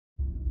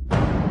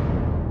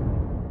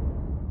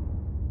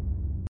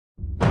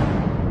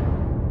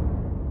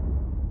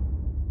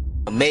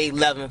May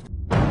 11th.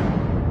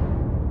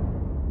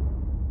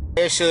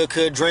 It should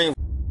could dream.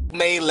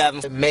 May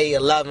 11th. May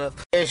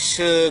 11th. It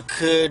should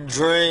could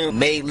dream.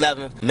 May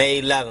 11th.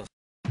 May 11th.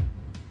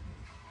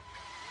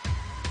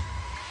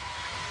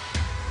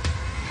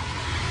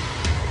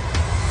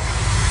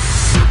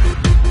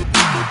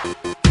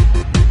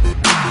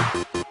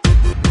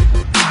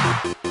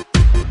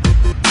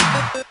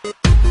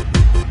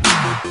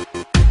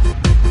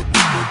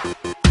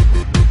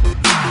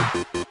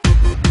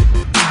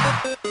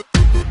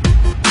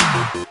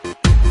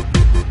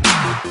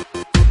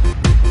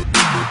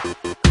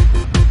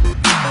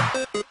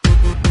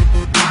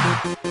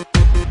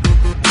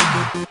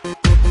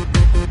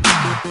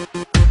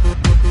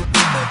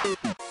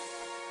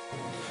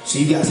 So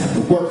you guys have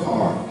to work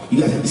hard.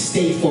 You guys have to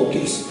stay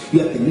focused. You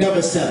have to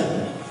never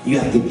settle. You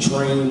have to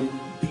dream.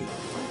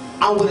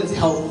 I wanted to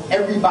help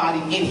everybody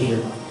in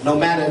here, no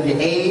matter your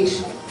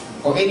age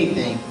or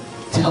anything,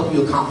 to help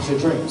you accomplish your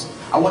dreams.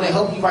 I want to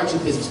help you write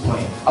your business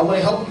plan. I want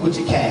to help you with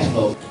your cash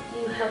flow.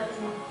 You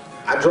helped me.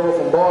 I drove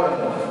from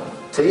Baltimore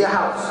to your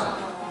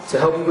house to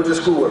help you with your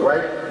schoolwork,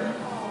 right?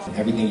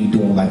 Everything you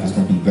do in life is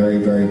going to be very,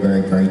 very,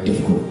 very, very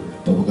difficult.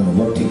 But we're going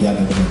to work together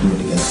and we're going to do it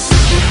together.